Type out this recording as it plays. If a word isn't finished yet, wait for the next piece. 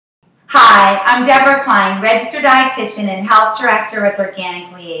Hi, I'm Deborah Klein, Registered Dietitian and Health Director with Organic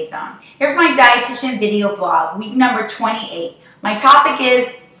Liaison. Here's my Dietitian video blog, week number 28. My topic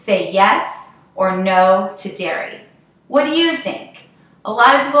is say yes or no to dairy. What do you think? A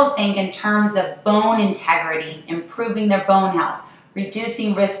lot of people think in terms of bone integrity, improving their bone health,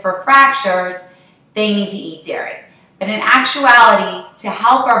 reducing risk for fractures, they need to eat dairy. But in actuality, to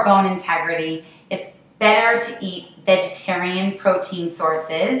help our bone integrity, it's better to eat vegetarian protein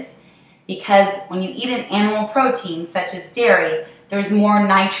sources, because when you eat an animal protein such as dairy, there's more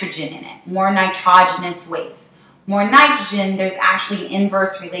nitrogen in it, more nitrogenous waste. More nitrogen, there's actually an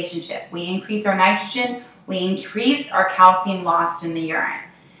inverse relationship. We increase our nitrogen, we increase our calcium lost in the urine.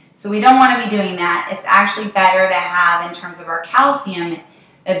 So we don't want to be doing that. It's actually better to have, in terms of our calcium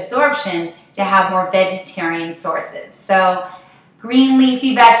absorption, to have more vegetarian sources. So green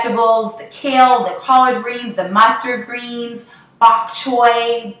leafy vegetables, the kale, the collard greens, the mustard greens, bok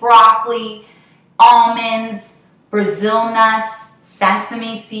choy, broccoli, almonds, Brazil nuts,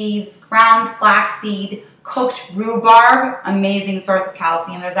 sesame seeds, ground flaxseed, cooked rhubarb, amazing source of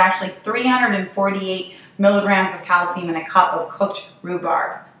calcium. There's actually 348 milligrams of calcium in a cup of cooked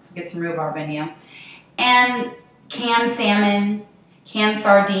rhubarb. So get some rhubarb in you. And canned salmon, canned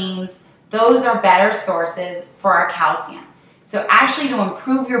sardines, those are better sources for our calcium. So actually, to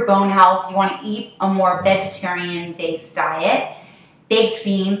improve your bone health, you want to eat a more vegetarian-based diet. Baked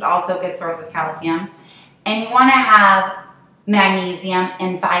beans, also a good source of calcium. And you want to have magnesium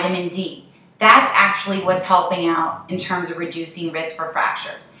and vitamin D. That's actually what's helping out in terms of reducing risk for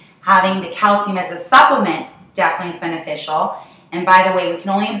fractures. Having the calcium as a supplement definitely is beneficial. And by the way, we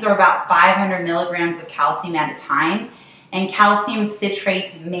can only absorb about 500 milligrams of calcium at a time. And calcium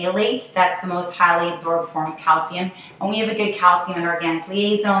citrate malate, that's the most highly absorbed form of calcium. And we have a good calcium in Organic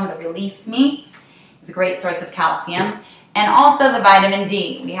Liaison, the Release Me. It's a great source of calcium. And also the vitamin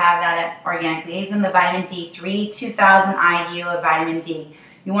D. We have that at Organic Liaison, the vitamin D3, 2000 IU of vitamin D.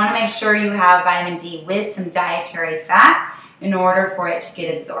 You want to make sure you have vitamin D with some dietary fat in order for it to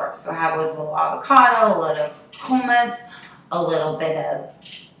get absorbed. So have with a little avocado, a little hummus, a little bit of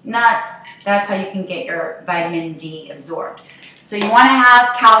nuts. That's how you can get your vitamin D absorbed. So you want to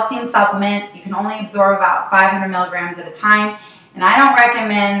have calcium supplement. You can only absorb about 500 milligrams at a time. And I don't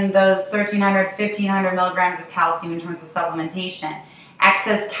recommend those 1,300, 1,500 milligrams of calcium in terms of supplementation.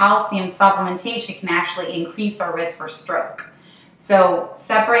 Excess calcium supplementation can actually increase our risk for stroke. So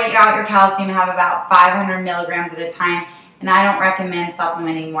separate out your calcium, have about 500 milligrams at a time. And I don't recommend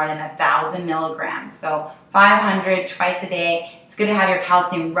supplementing more than 1,000 milligrams. So 500 twice a day. It's good to have your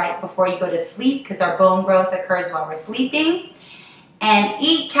calcium right before you go to sleep because our bone growth occurs while we're sleeping. And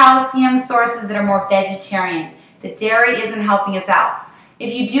eat calcium sources that are more vegetarian. The dairy isn't helping us out.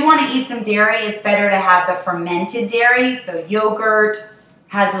 If you do want to eat some dairy, it's better to have the fermented dairy. So yogurt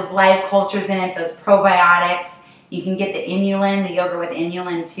has those live cultures in it, those probiotics. You can get the inulin, the yogurt with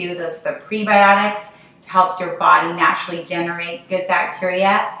inulin too. Those are the prebiotics. It helps your body naturally generate good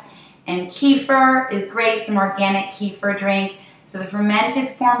bacteria. And kefir is great, some organic kefir drink. So the fermented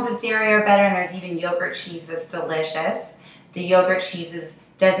forms of dairy are better, and there's even yogurt cheese that's delicious. The yogurt cheeses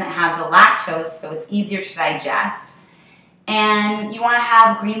doesn't have the lactose, so it's easier to digest. And you want to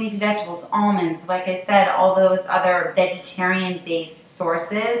have green leafy vegetables, almonds, like I said, all those other vegetarian-based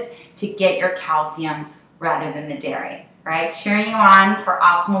sources to get your calcium rather than the dairy, right? Cheering you on for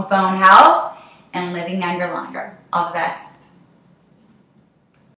optimal bone health and living younger longer. All the best.